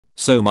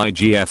So my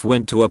GF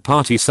went to a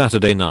party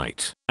Saturday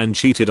night and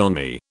cheated on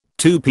me.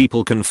 Two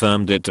people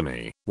confirmed it to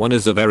me. One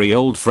is a very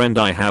old friend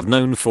I have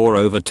known for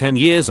over 10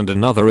 years and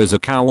another is a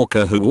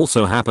coworker who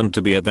also happened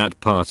to be at that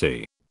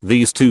party.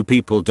 These two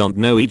people don't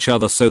know each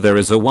other, so there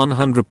is a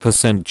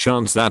 100%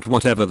 chance that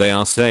whatever they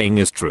are saying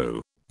is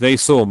true. They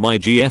saw my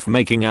GF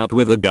making out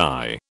with a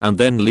guy and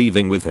then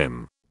leaving with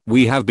him.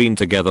 We have been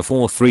together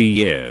for 3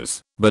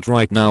 years, but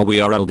right now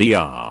we are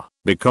LDR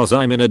because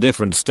I'm in a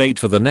different state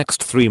for the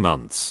next 3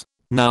 months.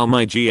 Now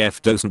my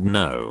GF doesn't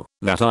know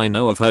that I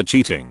know of her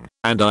cheating,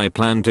 and I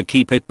plan to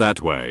keep it that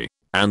way.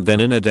 And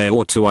then in a day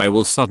or two I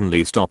will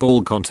suddenly stop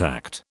all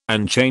contact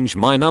and change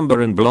my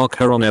number and block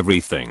her on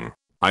everything.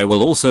 I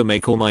will also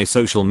make all my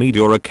social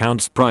media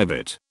accounts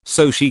private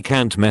so she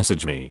can't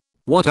message me.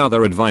 What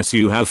other advice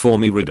you have for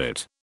me,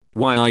 Reddit?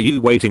 Why are you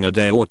waiting a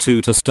day or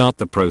two to start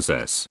the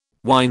process?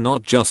 Why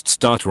not just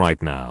start right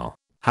now?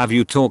 Have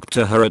you talked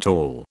to her at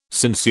all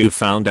since you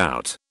found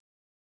out?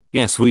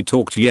 Yes, we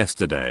talked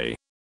yesterday.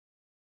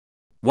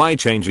 Why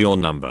change your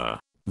number?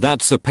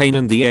 That's a pain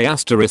in the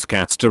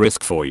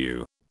asterisk for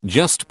you.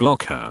 Just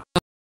block her.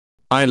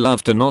 I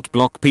love to not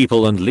block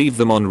people and leave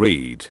them on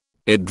read.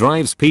 It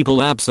drives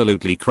people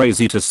absolutely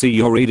crazy to see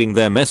you're reading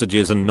their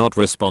messages and not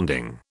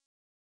responding.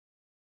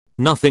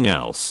 Nothing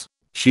else.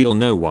 She'll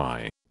know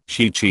why.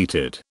 She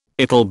cheated.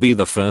 It'll be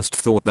the first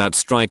thought that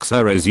strikes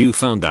her as you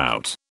found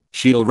out.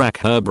 She'll rack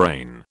her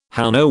brain.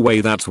 How, no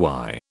way, that's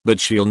why. But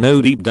she'll know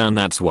deep down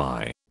that's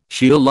why.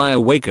 She'll lie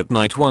awake at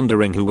night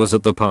wondering who was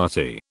at the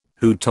party.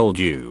 Who told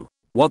you?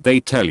 What they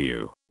tell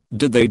you?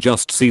 Did they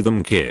just see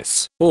them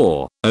kiss?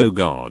 Or, oh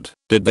god,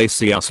 did they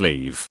see us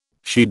leave?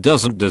 She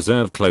doesn't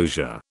deserve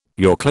closure.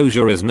 Your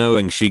closure is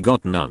knowing she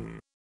got none.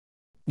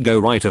 Go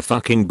write a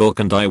fucking book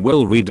and I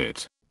will read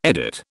it.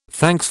 Edit.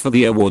 Thanks for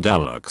the award,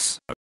 Alex.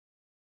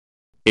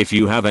 If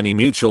you have any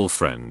mutual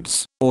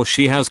friends, or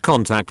she has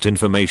contact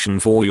information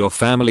for your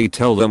family,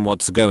 tell them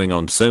what's going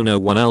on so no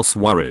one else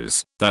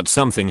worries that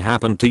something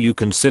happened to you,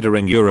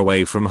 considering you're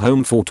away from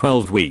home for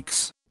 12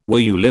 weeks. Were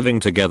you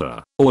living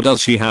together, or does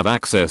she have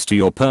access to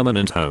your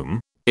permanent home?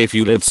 If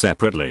you live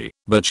separately,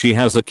 but she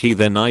has a key,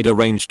 then I'd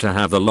arrange to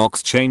have the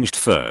locks changed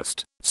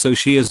first, so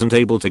she isn't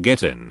able to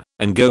get in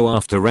and go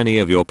after any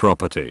of your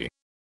property.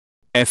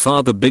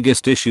 The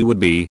biggest issue would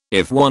be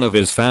if one of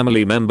his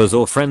family members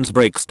or friends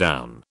breaks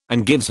down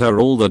and gives her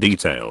all the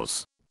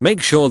details.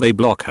 Make sure they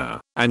block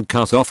her and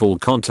cut off all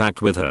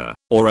contact with her,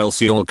 or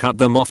else you'll cut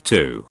them off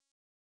too.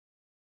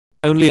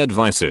 Only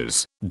advice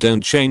is,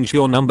 don't change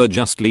your number,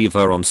 just leave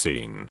her on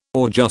scene,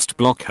 or just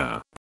block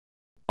her.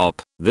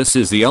 This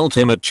is the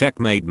ultimate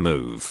checkmate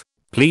move.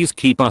 Please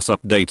keep us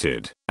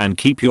updated and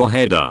keep your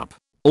head up.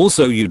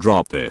 Also, you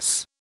drop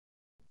this.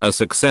 A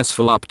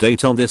successful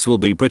update on this will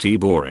be pretty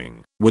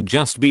boring. Would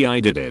just be I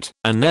did it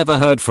and never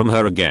heard from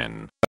her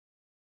again.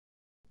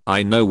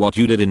 I know what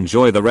you did.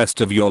 Enjoy the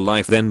rest of your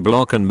life, then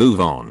block and move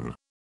on.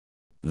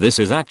 This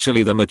is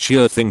actually the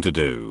mature thing to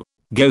do.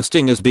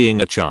 Ghosting is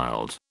being a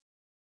child.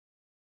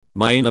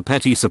 My inner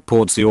petty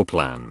supports your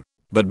plan,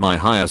 but my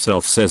higher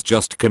self says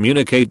just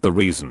communicate the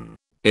reason.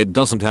 It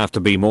doesn't have to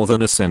be more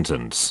than a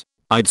sentence.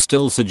 I'd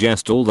still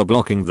suggest all the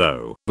blocking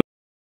though.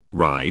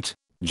 Right?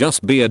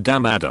 Just be a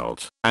damn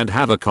adult and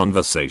have a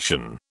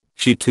conversation.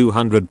 She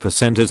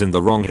 200% is in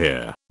the wrong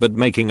here, but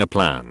making a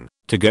plan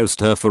to ghost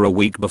her for a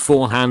week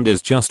beforehand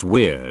is just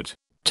weird.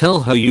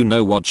 Tell her you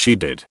know what she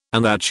did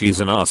and that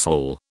she's an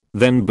asshole.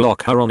 Then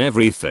block her on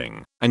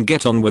everything and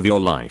get on with your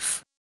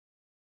life.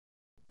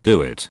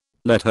 Do it.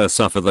 Let her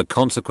suffer the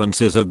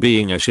consequences of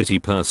being a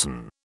shitty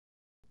person.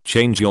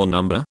 Change your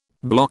number.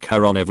 Block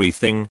her on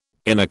everything.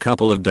 In a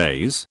couple of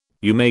days,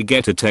 you may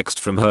get a text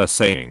from her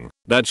saying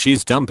that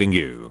she's dumping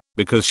you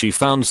because she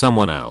found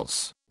someone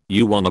else.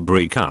 You wanna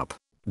break up?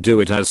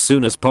 Do it as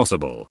soon as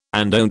possible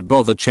and don't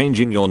bother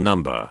changing your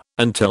number,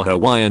 and tell her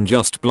why and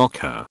just block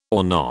her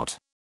or not.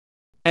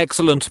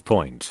 Excellent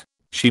point.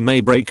 She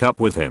may break up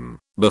with him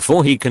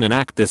before he can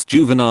enact this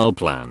juvenile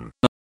plan.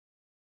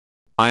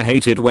 I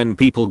hate it when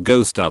people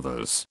ghost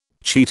others.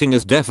 Cheating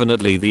is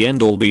definitely the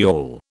end all be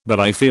all, but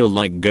I feel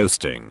like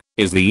ghosting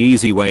is the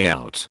easy way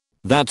out.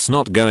 That's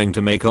not going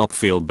to make Op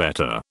feel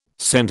better.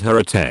 Send her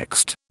a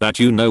text that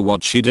you know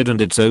what she did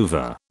and it's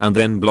over, and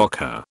then block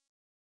her.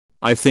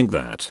 I think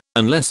that,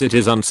 unless it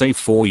is unsafe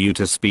for you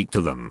to speak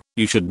to them,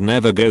 you should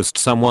never ghost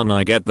someone.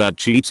 I get that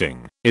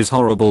cheating is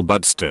horrible,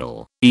 but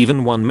still,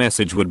 even one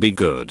message would be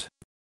good.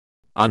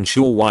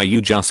 Unsure why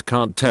you just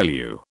can't tell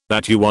you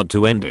that you want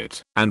to end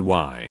it, and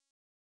why?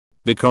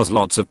 Because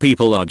lots of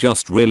people are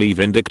just really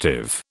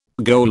vindictive.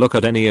 Go look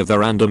at any of the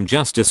random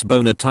Justice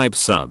Boner type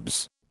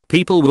subs.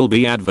 People will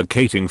be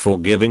advocating for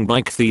giving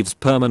bike thieves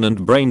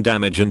permanent brain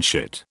damage and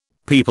shit.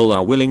 People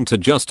are willing to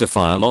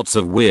justify lots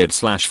of weird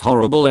 /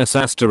 horrible ****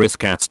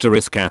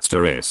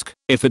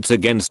 if it's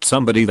against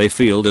somebody they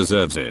feel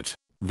deserves it.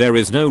 There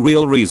is no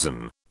real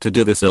reason to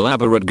do this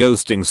elaborate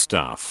ghosting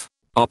stuff.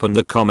 Op in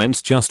the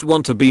comments just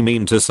want to be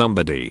mean to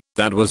somebody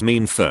that was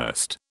mean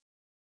first.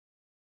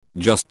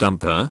 Just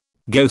dump her?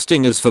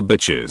 Ghosting is for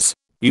bitches.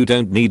 You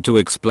don't need to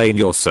explain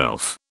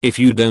yourself if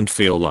you don't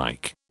feel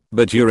like.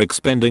 but you're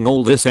expending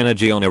all this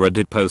energy on a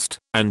Reddit post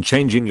and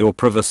changing your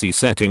privacy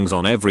settings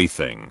on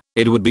everything.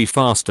 It would be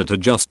faster to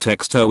just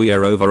text her "we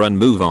are over" and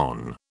move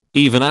on.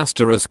 Even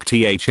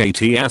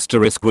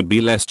 *THAT* would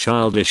be less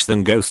childish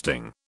than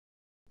ghosting.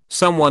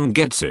 Someone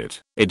gets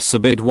it. It's a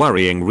bit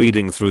worrying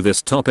reading through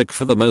this topic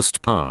for the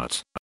most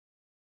part.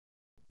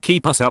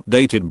 Keep us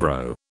updated,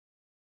 bro.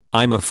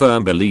 I'm a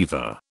firm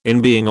believer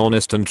in being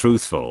honest and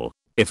truthful.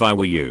 If I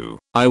were you,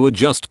 I would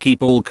just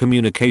keep all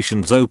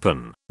communications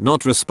open,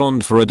 not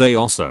respond for a day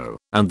or so,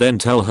 and then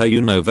tell her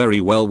you know very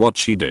well what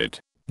she did.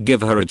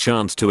 Give her a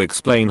chance to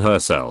explain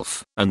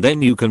herself, and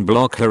then you can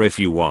block her if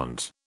you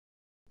want.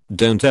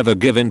 Don't ever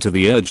give in to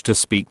the urge to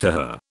speak to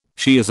her.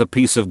 She is a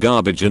piece of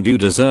garbage and you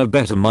deserve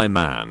better, my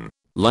man.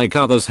 Like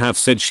others have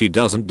said, she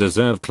doesn't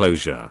deserve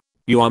closure.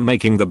 You are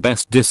making the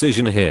best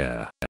decision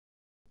here.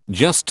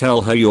 Just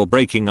tell her you're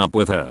breaking up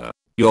with her.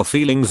 Your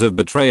feelings of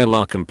betrayal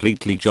are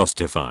completely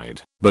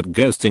justified, but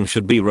ghosting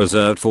should be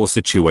reserved for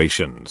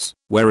situations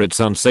where it's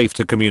unsafe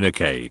to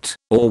communicate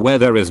or where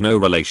there is no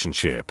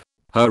relationship.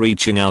 Her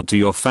reaching out to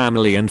your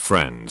family and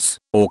friends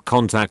or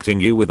contacting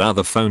you with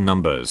other phone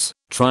numbers,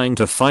 trying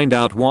to find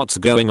out what's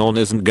going on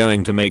isn't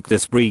going to make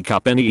this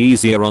breakup any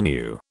easier on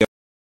you.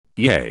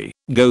 Yay,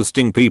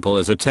 ghosting people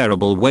is a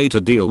terrible way to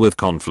deal with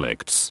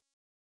conflicts.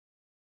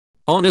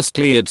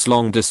 Honestly, it's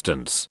long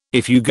distance.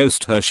 If you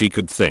ghost her, she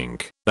could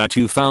think that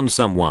you found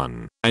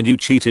someone and you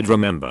cheated.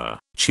 Remember,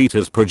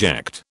 cheaters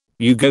project.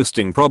 You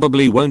ghosting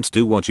probably won't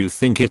do what you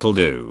think it'll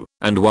do,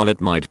 and while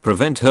it might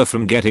prevent her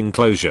from getting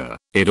closure,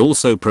 it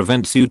also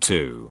prevents you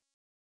too.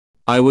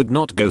 I would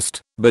not ghost,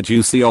 but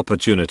use the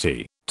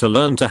opportunity to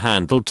learn to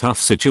handle tough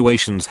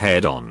situations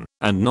head on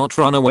and not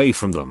run away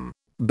from them.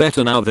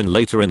 Better now than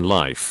later in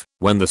life,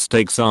 when the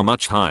stakes are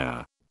much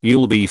higher.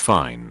 You'll be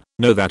fine.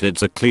 Know that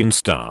it's a clean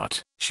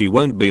start. She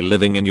won't be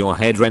living in your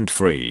head rent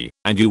free,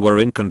 and you were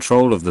in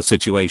control of the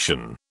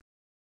situation.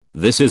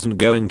 This isn't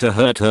going to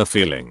hurt her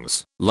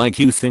feelings like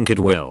you think it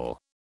will.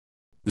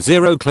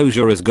 Zero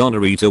closure is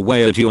gonna eat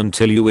away at you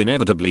until you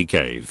inevitably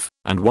cave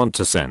and want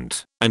to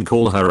send and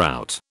call her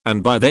out,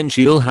 and by then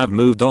she'll have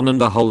moved on and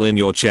the hole in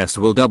your chest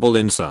will double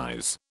in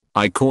size.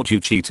 I caught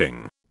you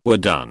cheating. We're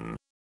done.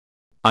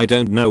 I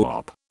don't know,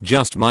 op.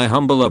 Just my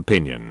humble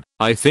opinion.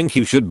 I think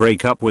you should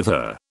break up with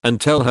her and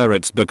tell her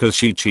it's because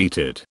she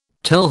cheated.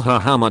 Tell her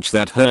how much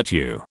that hurt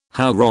you,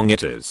 how wrong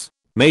it is.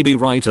 Maybe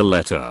write a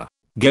letter.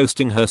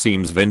 Ghosting her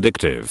seems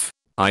vindictive.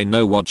 I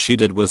know what she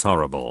did was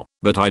horrible,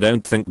 but I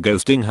don't think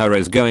ghosting her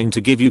is going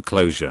to give you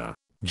closure.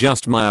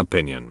 Just my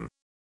opinion.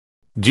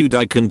 Dude,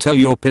 I can tell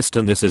you're pissed,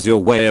 and this is your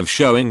way of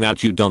showing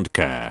that you don't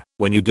care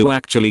when you do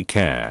actually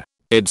care.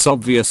 It's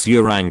obvious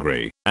you're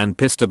angry and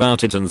pissed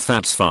about it, and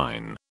that's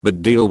fine,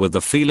 but deal with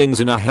the feelings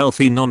in a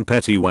healthy,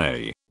 non-petty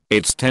way.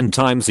 It's 10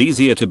 times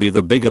easier to be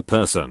the bigger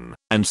person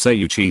and say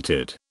you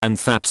cheated and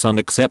that's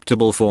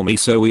unacceptable for me,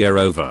 so we are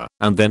over,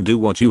 and then do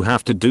what you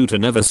have to do to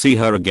never see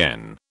her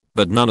again.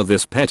 But none of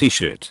this petty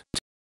shit.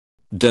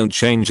 Don't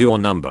change your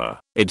number.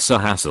 It's a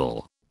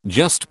hassle.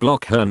 Just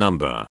block her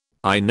number.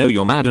 I know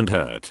you're mad and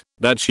hurt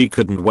that she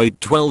couldn't wait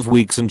 12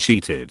 weeks and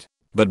cheated,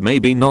 but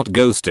maybe not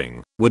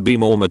ghosting would be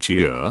more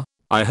mature.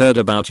 I heard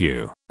about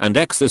you and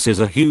X. This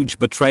is a huge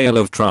betrayal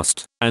of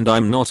trust, and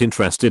I'm not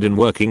interested in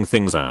working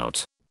things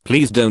out.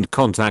 Please don't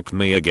contact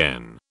me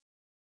again.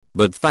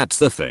 But that's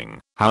the thing.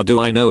 How do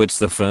I know it's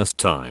the first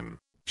time?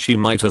 She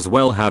might as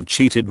well have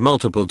cheated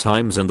multiple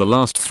times in the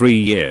last 3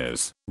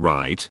 years,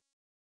 right?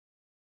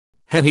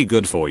 Hey,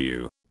 good for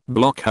you.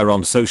 Block her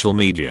on social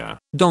media.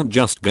 Don't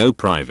just go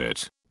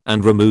private.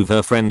 And remove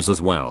her friends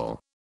as well.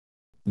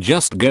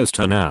 Just ghost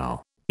her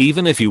now.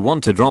 Even if you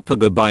want to drop a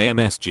goodbye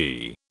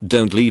MSG,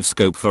 don't leave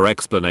scope for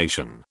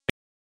explanation.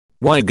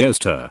 Why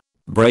ghost her?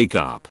 Break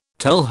up.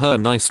 Tell her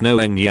nice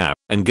knowing ya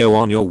and go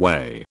on your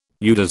way.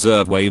 You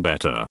deserve way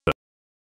better.